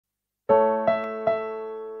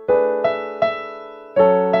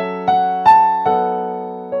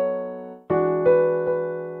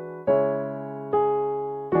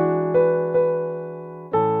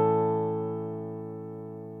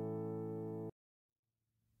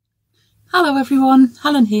Hello everyone,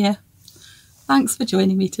 Helen here. Thanks for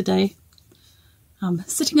joining me today. I'm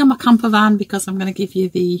sitting on my camper van because I'm going to give you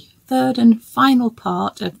the third and final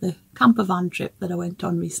part of the camper van trip that I went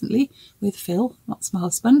on recently with Phil, that's my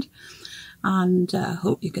husband, and I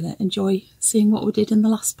hope you're going to enjoy seeing what we did in the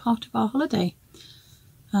last part of our holiday.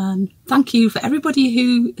 And thank you for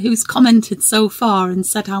everybody who's commented so far and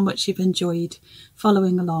said how much you've enjoyed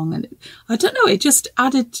following along. And I don't know, it just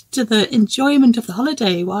added to the enjoyment of the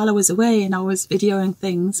holiday while I was away, and I was videoing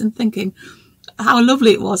things and thinking how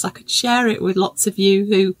lovely it was. I could share it with lots of you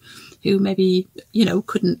who maybe, you know,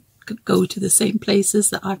 could go to the same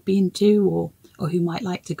places that I've been to, or who might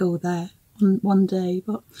like to go there one day.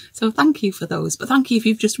 But so thank you for those. But thank you if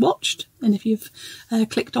you've just watched, and if you've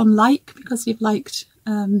clicked on like because you've liked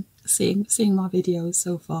seeing my videos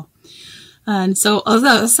so far. And so,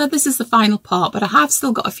 although I said this is the final part, but I have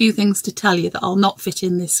still got a few things to tell you that I'll not fit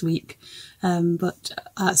in this week.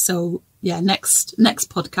 So yeah, next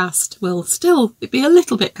podcast will still be a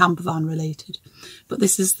little bit campervan related, but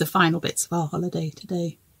this is the final bits of our holiday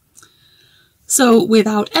today. So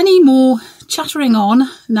without any more chattering on,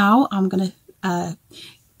 now I'm going to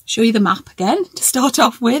show you the map again to start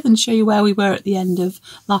off with and show you where we were at the end of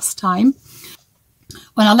last time.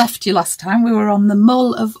 When I left you last time, we were on the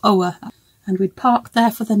Mull of Ower, and we'd parked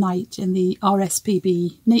there for the night in the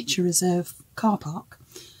RSPB Nature Reserve car park,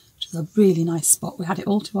 which is a really nice spot. We had it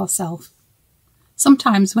all to ourselves.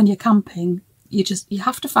 Sometimes when you're camping, you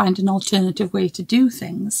have to find an alternative way to do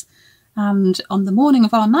things. And on the morning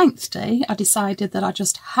of our 9th day, I decided that I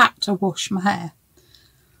just had to wash my hair.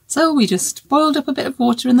 So we just boiled up a bit of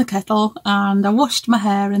water in the kettle, and I washed my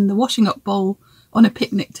hair in the washing up bowl on a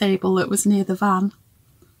picnic table that was near the van.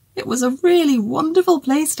 It was a really wonderful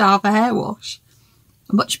place to have a hair wash.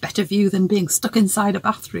 A much better view than being stuck inside a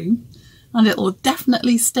bathroom, and it'll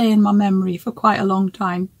definitely stay in my memory for quite a long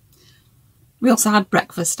time. We also had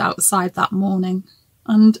breakfast outside that morning,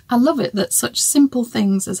 and I love it that such simple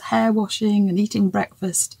things as hair washing and eating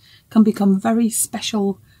breakfast can become very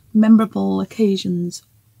special, memorable occasions.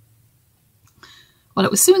 Well,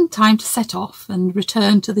 it was soon time to set off and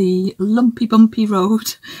return to the lumpy bumpy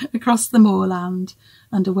road across the moorland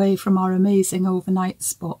and away from our amazing overnight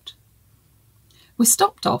spot. We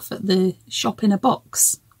stopped off at the Shop in a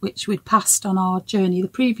Box, which we'd passed on our journey the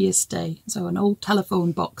previous day, so an old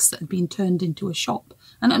telephone box that had been turned into a shop,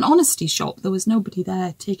 and an honesty shop. There was nobody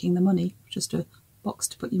there taking the money, just a box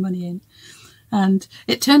to put your money in. And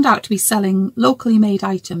it turned out to be selling locally made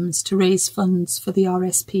items to raise funds for the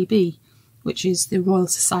RSPB, which is the Royal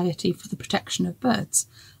Society for the Protection of Birds.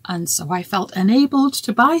 And so I felt enabled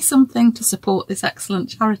to buy something to support this excellent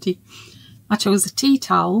charity. I chose a tea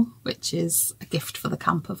towel, which is a gift for the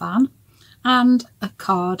camper van, and a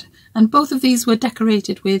card. And both of these were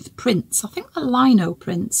decorated with prints, I think the lino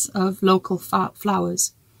prints of local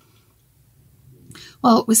flowers.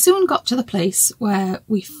 Well, we soon got to the place where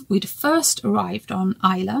we'd first arrived on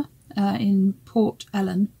Islay, in Port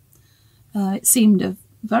Ellen. It seemed a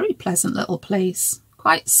very pleasant little place,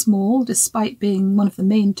 quite small despite being one of the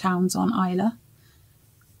main towns on Islay.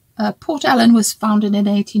 Port Ellen was founded in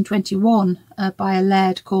 1821 by a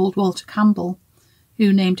laird called Walter Campbell,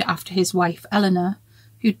 who named it after his wife Eleanor,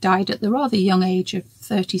 who died at the rather young age of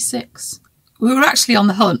 36. We were actually on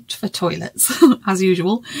the hunt for toilets, as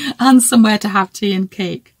usual, and somewhere to have tea and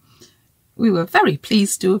cake. We were very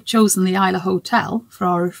pleased to have chosen the Islay Hotel for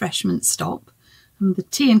our refreshment stop, and the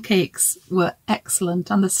tea and cakes were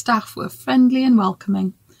excellent, and the staff were friendly and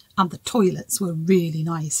welcoming, and the toilets were really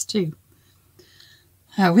nice too.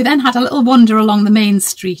 We then had a little wander along the main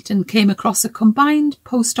street and came across a combined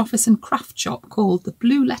post office and craft shop called the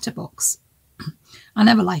Blue Letterbox. I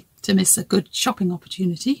never like to miss a good shopping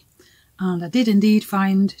opportunity, and I did indeed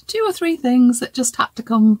find 2 or 3 things that just had to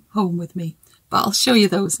come home with me, but I'll show you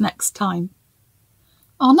those next time.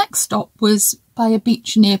 Our next stop was by a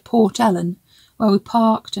beach near Port Ellen, where we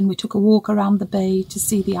parked and we took a walk around the bay to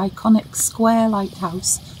see the iconic square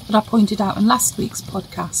lighthouse that I pointed out in last week's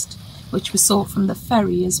podcast, which we saw from the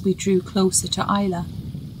ferry as we drew closer to Islay.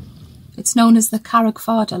 It's known as the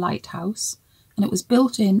Carragfada Lighthouse, and it was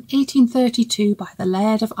built in 1832 by the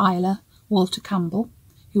Laird of Islay, Walter Campbell,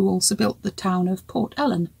 who also built the town of Port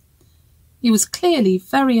Ellen. He was clearly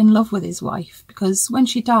very in love with his wife, because when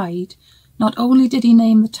she died, not only did he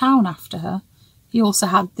name the town after her, he also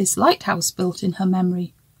had this lighthouse built in her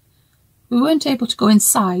memory. We weren't able to go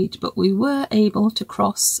inside, but we were able to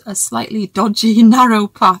cross a slightly dodgy, narrow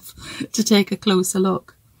path to take a closer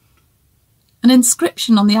look. An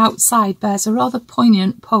inscription on the outside bears a rather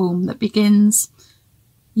poignant poem that begins,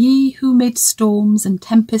 "Ye who mid storms and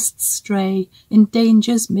tempests stray, in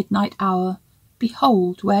danger's midnight hour,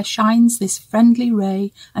 behold where shines this friendly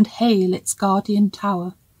ray, and hail its guardian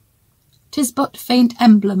tower. 'Tis but faint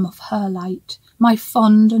emblem of her light, my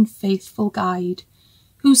fond and faithful guide,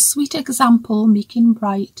 whose sweet example meek and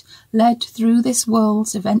bright led through this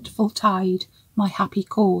world's eventful tide my happy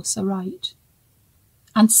course aright.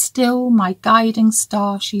 And still my guiding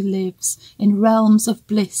star she lives in realms of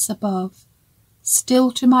bliss above,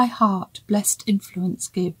 still to my heart blessed influence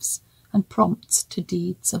gives, and prompts to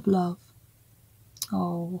deeds of love.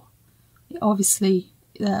 Oh, obviously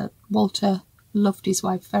Walter loved his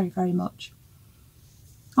wife very, very much.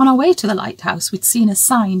 On our way to the lighthouse, we'd seen a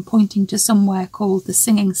sign pointing to somewhere called the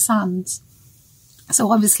Singing Sands.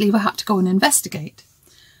 So obviously we had to go and investigate.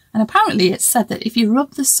 And apparently it said that if you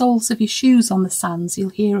rub the soles of your shoes on the sands, you'll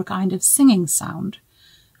hear a kind of singing sound.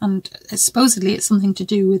 And supposedly it's something to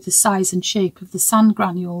do with the size and shape of the sand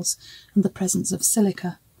granules and the presence of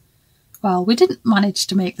silica. Well, we didn't manage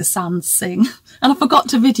to make the sands sing, and I forgot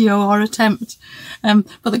to video our attempt.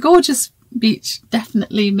 But the gorgeous beach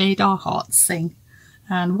definitely made our hearts sing.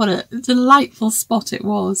 And what a delightful spot it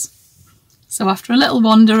was. So after a little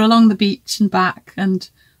wander along the beach and back, and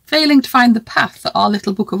failing to find the path that our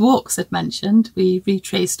little book of walks had mentioned, we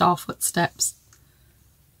retraced our footsteps.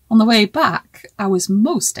 On the way back, I was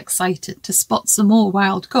most excited to spot some more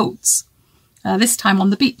wild goats, this time on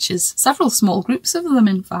the beaches, several small groups of them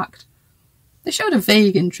in fact. They showed a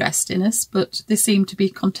vague interest in us, but they seemed to be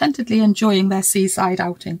contentedly enjoying their seaside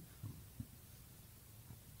outing.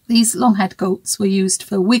 These long-haired goats were used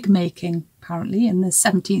for wig making, apparently, in the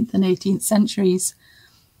 17th and 18th centuries.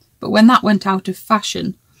 But when that went out of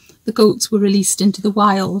fashion, the goats were released into the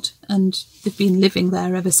wild, and they've been living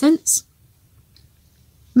there ever since.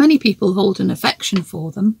 Many people hold an affection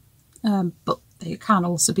for them, but they can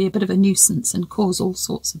also be a bit of a nuisance and cause all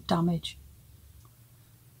sorts of damage.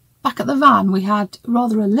 Back at the van we had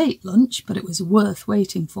rather a late lunch, but it was worth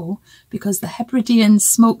waiting for, because the Hebridean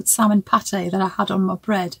smoked salmon pâté that I had on my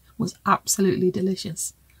bread was absolutely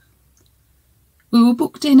delicious. We were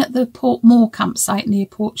booked in at the Port Moor campsite near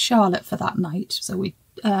Port Charlotte for that night, so we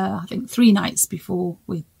I think 3 nights before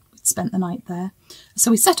we'd spent the night there.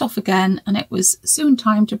 So we set off again, and it was soon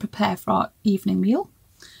time to prepare for our evening meal.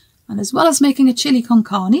 And as well as making a chili con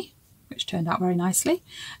carne, which turned out very nicely,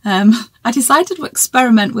 I decided to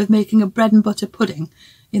experiment with making a bread and butter pudding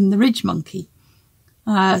in the Ridge Monkey.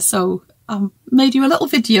 So I made you a little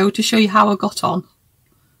video to show you how I got on.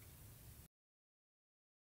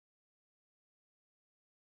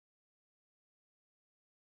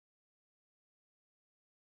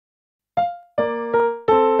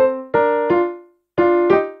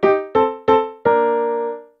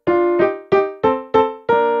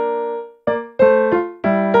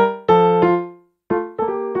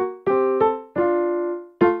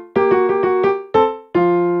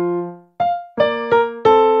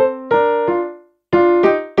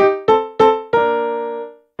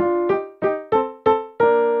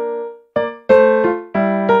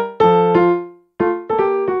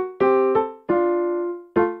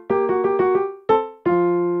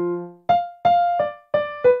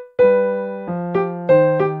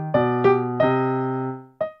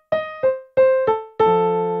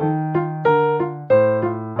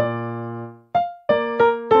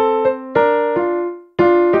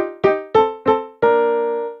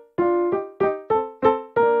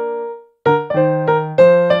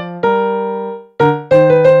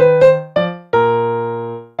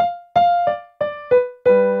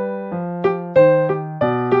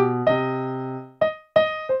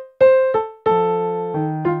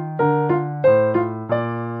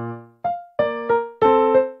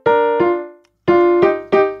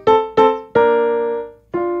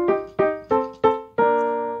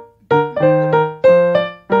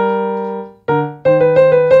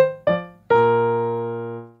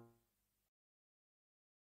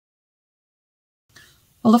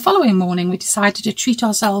 Well, the following morning we decided to treat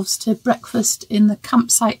ourselves to breakfast in the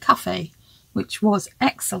campsite cafe, which was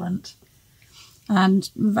excellent and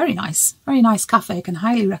very nice cafe. I can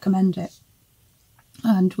highly recommend it.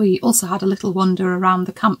 And we also had a little wander around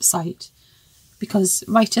the campsite, because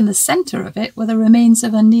right in the centre of it were the remains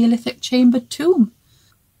of a Neolithic chambered tomb.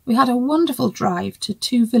 We had a wonderful drive to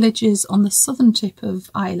 2 villages on the southern tip of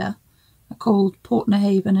Islay, called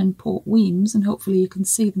Portnahaven and Port Weems, and hopefully you can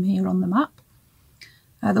see them here on the map.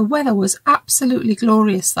 The weather was absolutely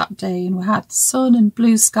glorious that day, and we had sun and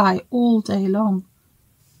blue sky all day long.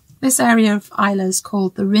 This area of Islay is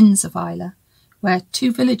called the Rins of Islay, where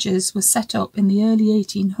 2 villages were set up in the early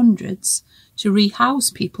 1800s to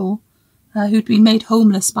rehouse people who'd been made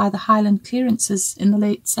homeless by the Highland clearances in the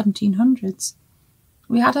late 1700s.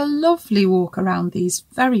 We had a lovely walk around these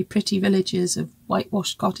very pretty villages of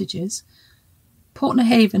whitewashed cottages.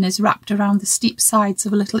 Portnahaven is wrapped around the steep sides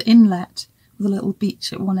of a little inlet with a little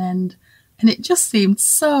beach at one end, and it just seemed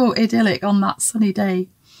so idyllic on that sunny day,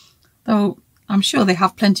 though I'm sure they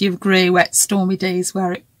have plenty of grey, wet, stormy days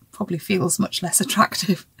where it probably feels much less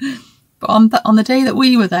attractive. But on the day that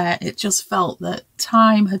we were there, it just felt that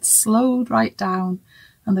time had slowed right down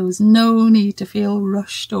and there was no need to feel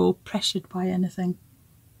rushed or pressured by anything.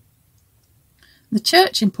 The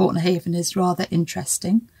church in Portnahaven is rather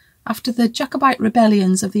interesting. After the Jacobite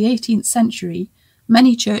rebellions of the 18th century,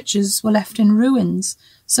 many churches were left in ruins,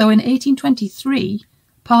 so in 1823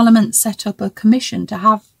 Parliament set up a commission to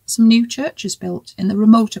have some new churches built in the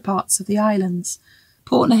remoter parts of the islands.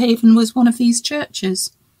 Portnahaven was one of these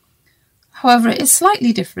churches. However, it is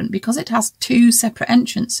slightly different because it has two separate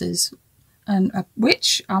entrances, and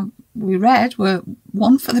which we read were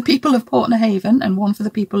one for the people of Portnahaven and one for the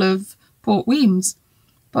people of Port Weems.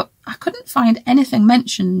 But I couldn't find anything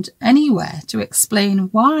mentioned anywhere to explain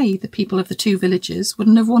why the people of the two villages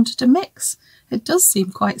wouldn't have wanted to mix. It does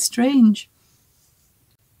seem quite strange.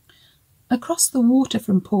 Across the water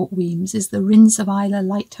from Port Weems is the Green Hills of Islay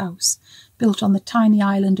lighthouse, built on the tiny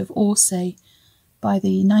island of Islay by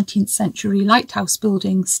the 19th century lighthouse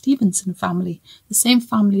building Stevenson family, the same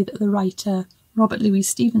family that the writer Robert Louis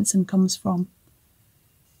Stevenson comes from.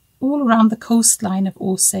 All around the coastline of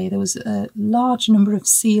Islay there was a large number of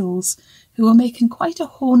seals who were making quite a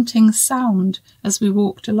haunting sound as we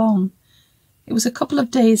walked along. It was a couple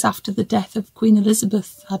of days after the death of Queen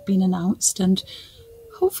Elizabeth had been announced, and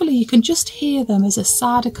hopefully you can just hear them as a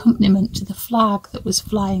sad accompaniment to the flag that was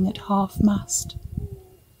flying at half-mast.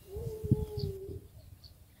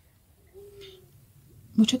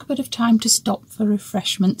 We took a bit of time to stop for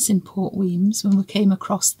refreshments in Port Weems when we came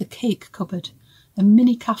across the Cake Cupboard, a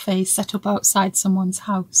mini cafe set up outside someone's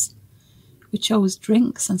house. We chose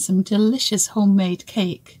drinks and some delicious homemade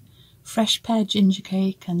cake, fresh pear ginger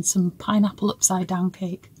cake and some pineapple upside down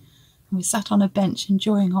cake, and we sat on a bench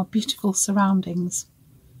enjoying our beautiful surroundings.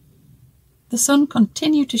 The sun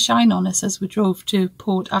continued to shine on us as we drove to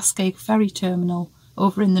Port Askaig ferry terminal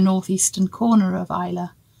over in the northeastern corner of Islay.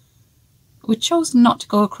 We'd chosen not to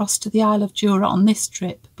go across to the Isle of Jura on this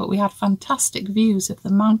trip, but we had fantastic views of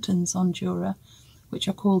the mountains on Jura, which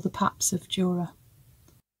are called the Paps of Jura.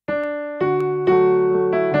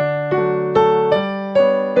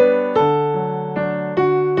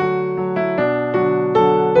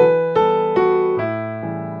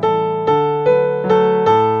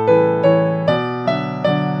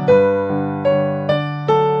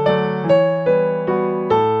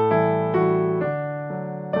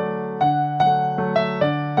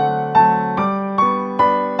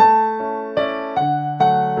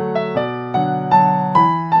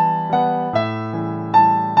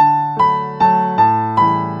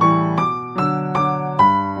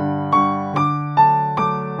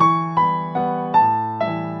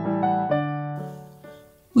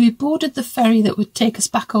 We boarded the ferry that would take us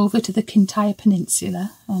back over to the Kintyre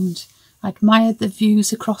Peninsula, and I admired the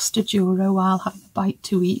views across to Jura while having a bite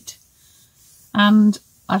to eat. And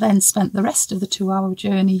I then spent the rest of the 2-hour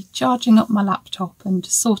journey charging up my laptop and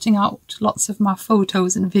sorting out lots of my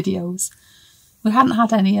photos and videos. We hadn't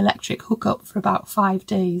had any electric hookup for about 5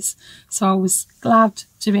 days, so I was glad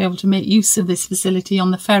to be able to make use of this facility on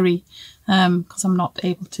the ferry, because I'm not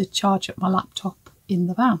able to charge up my laptop in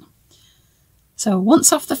the van. So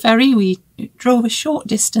once off the ferry, we drove a short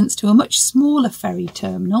distance to a much smaller ferry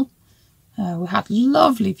terminal. We had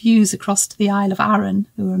lovely views across to the Isle of Arran.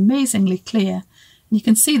 They were amazingly clear, and you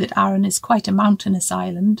can see that Arran is quite a mountainous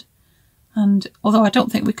island. And although I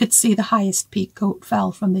don't think we could see the highest peak, Goat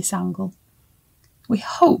Fell, from this angle, we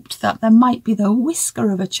hoped that there might be the whisker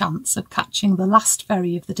of a chance of catching the last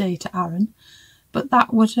ferry of the day to Arran, but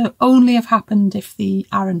that would only have happened if the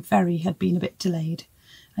Arran ferry had been a bit delayed.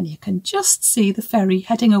 And you can just see the ferry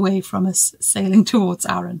heading away from us, sailing towards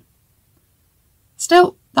Arran.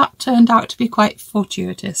 Still, that turned out to be quite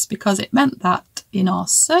fortuitous, because it meant that in our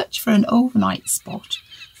search for an overnight spot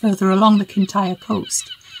further along the Kintyre coast,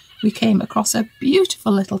 we came across a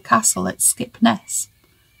beautiful little castle at Skipness.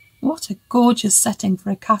 What a gorgeous setting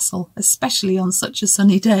for a castle, especially on such a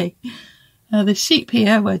sunny day. The sheep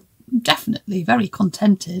here were definitely very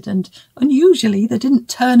contented, and unusually they didn't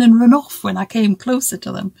turn and run off when I came closer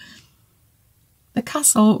to them. The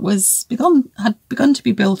castle had begun to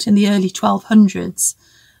be built in the early 1200s,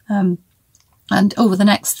 and over the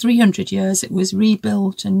next 300 years it was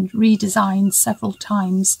rebuilt and redesigned several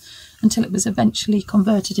times until it was eventually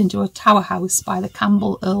converted into a tower house by the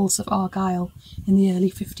Campbell Earls of Argyll in the early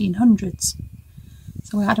 1500s.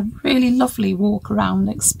 So we had a really lovely walk around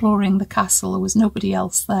exploring the castle. There was nobody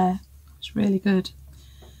else there. It was really good.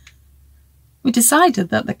 We decided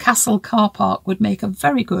that the castle car park would make a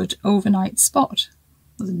very good overnight spot.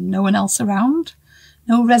 There was no one else around,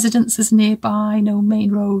 no residences nearby, no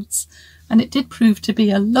main roads, and it did prove to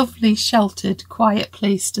be a lovely, sheltered, quiet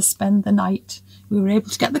place to spend the night. We were able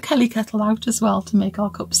to get the Kelly kettle out as well to make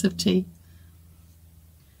our cups of tea.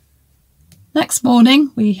 Next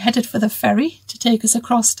morning we headed for the ferry to take us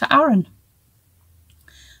across to Arran.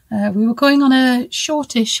 We were going on a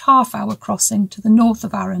shortish half-hour crossing to the north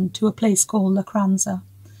of Arran to a place called Lacranza.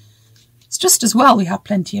 It's just as well we had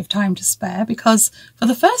plenty of time to spare, because for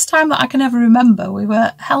the first time that I can ever remember, we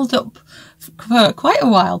were held up for quite a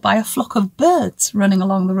while by a flock of birds running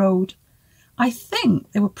along the road. I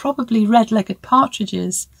think they were probably red-legged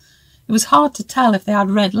partridges. It was hard to tell if they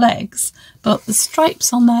had red legs, but the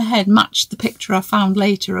stripes on their head matched the picture I found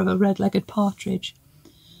later of a red-legged partridge.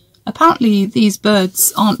 Apparently these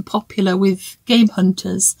birds aren't popular with game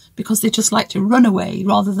hunters because they just like to run away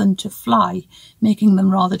rather than to fly, making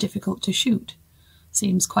them rather difficult to shoot.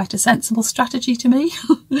 Seems quite a sensible strategy to me,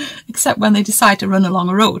 except when they decide to run along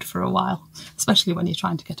a road for a while, especially when you're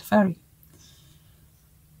trying to get a ferry.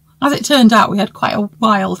 As it turned out, we had quite a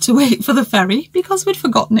while to wait for the ferry because we'd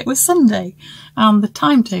forgotten it was Sunday and the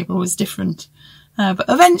timetable was different. But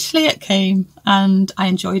eventually it came, and I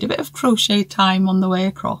enjoyed a bit of crochet time on the way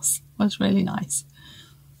across. It was really nice.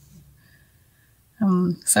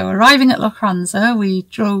 So arriving at Lacranza, we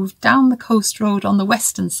drove down the coast road on the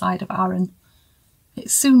western side of Arran.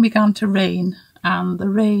 It soon began to rain, and the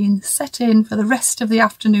rain set in for the rest of the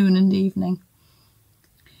afternoon and evening.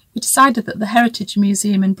 We decided that the Heritage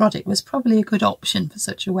Museum in Brodick was probably a good option for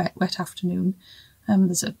such a wet afternoon.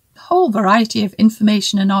 There's a whole variety of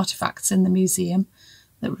information and artefacts in the museum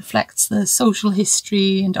that reflects the social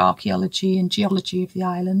history and archaeology and geology of the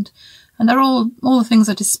island, and all the things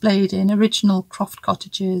are displayed in original croft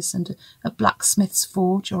cottages and a blacksmith's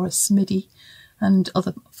forge or a smithy and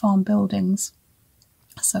other farm buildings.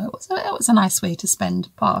 So it was a nice way to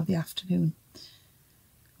spend part of the afternoon.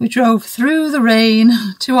 We drove through the rain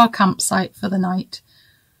to our campsite for the night.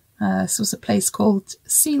 This was a place called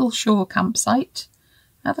Seal Shore Campsite.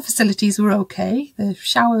 The facilities were okay. The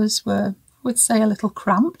showers were, I would say, a little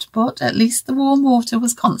cramped, but at least the warm water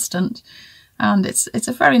was constant. And it's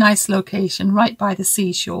a very nice location right by the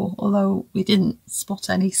seashore, although we didn't spot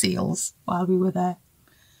any seals while we were there.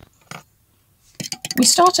 We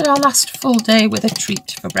started our last full day with a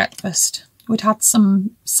treat for breakfast. We'd had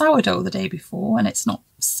some sourdough the day before, and it's not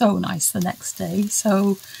so nice the next day,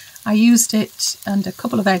 so I used it and a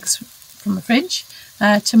couple of eggs from the fridge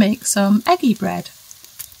to make some eggy bread.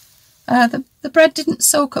 The bread didn't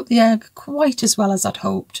soak up the egg quite as well as I'd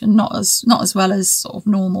hoped, and not as well as sort of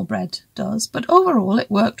normal bread does, but overall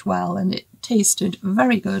it worked well and it tasted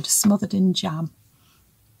very good, smothered in jam.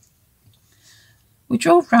 We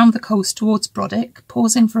drove round the coast towards Brodick,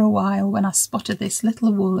 pausing for a while when I spotted this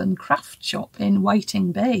little wool and craft shop in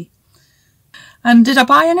Whiting Bay. And did I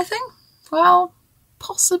buy anything? Well,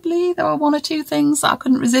 possibly. There were one or two things that I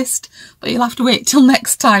couldn't resist, but you'll have to wait till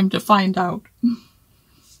next time to find out.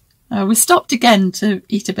 We stopped again to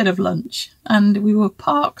eat a bit of lunch, and we were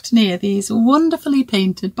parked near these wonderfully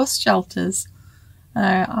painted bus shelters.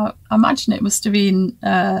 I imagine it must have been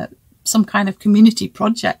some kind of community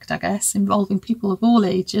project, I guess, involving people of all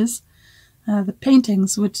ages. The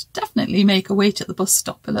paintings would definitely make a wait at the bus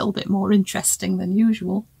stop a little bit more interesting than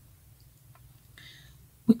usual.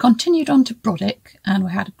 We continued on to Brodick, and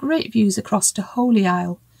we had great views across to Holy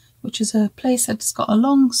Isle, which is a place that's got a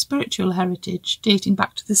long spiritual heritage dating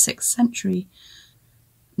back to the 6th century.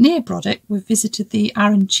 Near Brodick, we visited the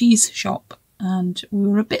Arran cheese shop, and we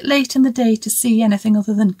were a bit late in the day to see anything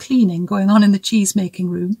other than cleaning going on in the cheese-making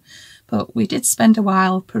room, but we did spend a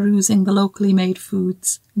while perusing the locally made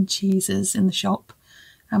foods and cheeses in the shop,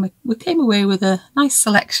 and we came away with a nice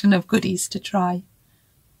selection of goodies to try.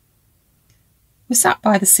 We sat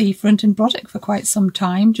by the seafront in Brodick for quite some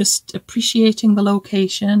time, just appreciating the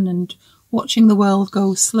location and watching the world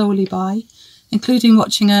go slowly by, including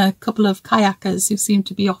watching a couple of kayakers who seemed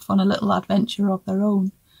to be off on a little adventure of their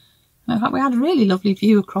own. In fact, we had a really lovely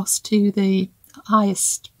view across to the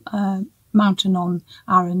highest mountain on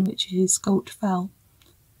Arran, which is Goat Fell.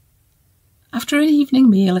 After an evening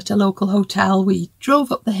meal at a local hotel, we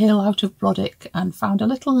drove up the hill out of Brodick and found a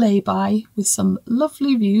little lay-by with some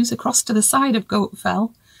lovely views across to the side of Goat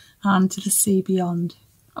Fell and to the sea beyond.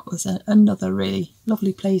 That was another really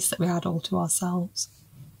lovely place that we had all to ourselves.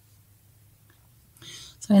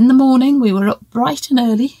 So in the morning we were up bright and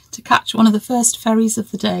early to catch one of the first ferries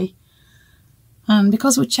of the day. And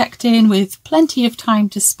because we checked in with plenty of time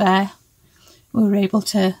to spare, we were able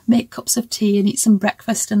to make cups of tea and eat some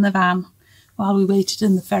breakfast in the van while we waited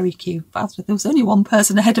in the ferry queue. But there was only one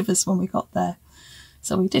person ahead of us when we got there,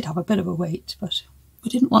 so we did have a bit of a wait, but we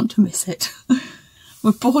didn't want to miss it.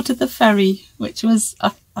 We boarded the ferry, which was,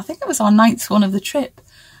 I think it was our 9th one of the trip,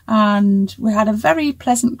 and we had a very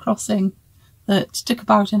pleasant crossing that took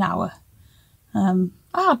about an hour. I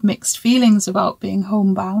had mixed feelings about being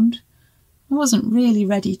homebound. I wasn't really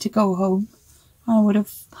ready to go home. I would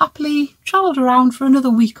have happily travelled around for another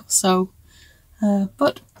week or so,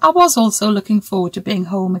 but I was also looking forward to being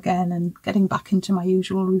home again and getting back into my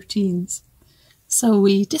usual routines. So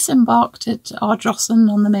we disembarked at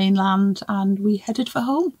Ardrossan on the mainland and we headed for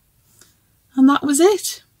home. And that was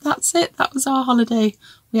it. That's it. That was our holiday.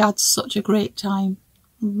 We had such a great time.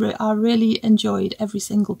 I really enjoyed every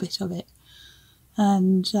single bit of it.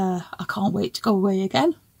 And I can't wait to go away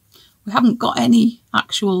again. We haven't got any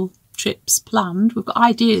actual trips planned. We've got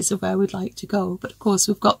ideas of where we'd like to go. But of course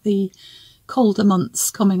we've got the colder months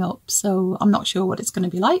coming up, so I'm not sure what it's going to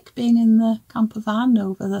be like being in the camper van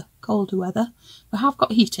over the colder weather. We have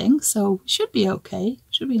got heating, so it should be okay.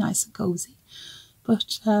 Should be nice and cosy.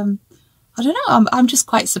 But I don't know, I'm just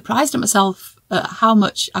quite surprised at myself at how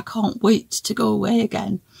much I can't wait to go away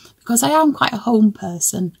again, because I am quite a home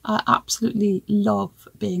person. I absolutely love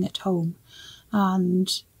being at home, and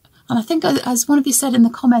I think, as one of you said in the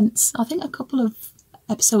comments, I think a couple of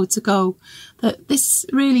episodes ago, that this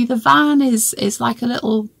really, the van is like a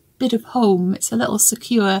little bit of home. It's a little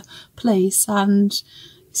secure place, and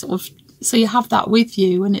sort of, so you have that with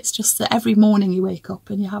you, and it's just that every morning you wake up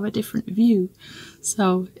and you have a different view.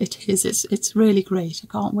 So it's really great. I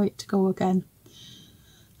can't wait to go again.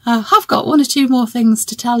 I have got one or two more things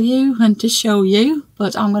to tell you and to show you,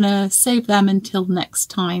 but I'm going to save them until next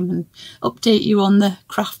time and update you on the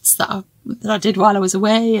crafts that I did while I was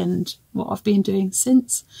away and what I've been doing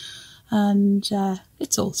since. And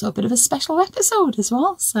it's also a bit of a special episode as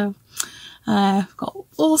well, so I've got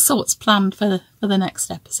all sorts planned for the next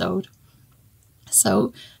episode.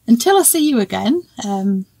 So until I see you again,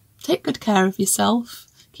 take good care of yourself,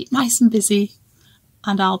 keep nice and busy,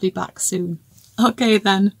 and I'll be back soon. Okay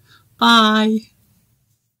then, bye.